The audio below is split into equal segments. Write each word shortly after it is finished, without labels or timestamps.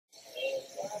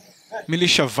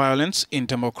Militia violence in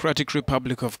Democratic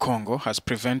Republic of Congo has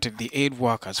prevented the aid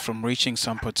workers from reaching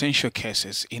some potential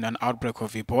cases in an outbreak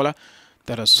of Ebola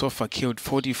that has so far killed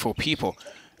 44 people,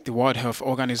 the World Health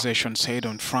Organization said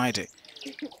on Friday.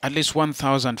 At least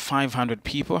 1,500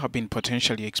 people have been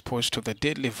potentially exposed to the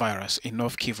deadly virus in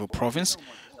North Kivu province,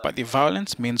 but the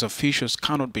violence means officials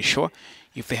cannot be sure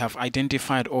if they have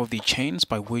identified all the chains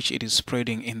by which it is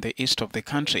spreading in the east of the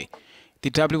country.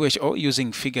 The WHO,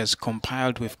 using figures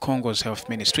compiled with Congo's health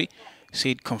ministry,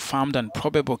 said confirmed and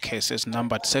probable cases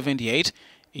numbered 78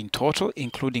 in total,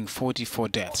 including 44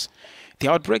 deaths. The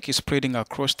outbreak is spreading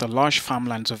across the large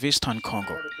farmlands of eastern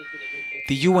Congo.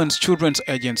 The UN's children's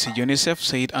agency UNICEF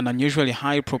said an unusually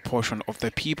high proportion of the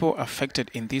people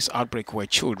affected in this outbreak were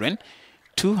children.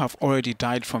 2 have already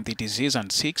died from the disease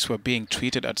and 6 were being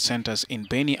treated at centers in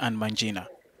Beni and Mangina.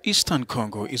 Eastern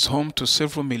Congo is home to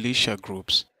several militia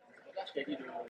groups.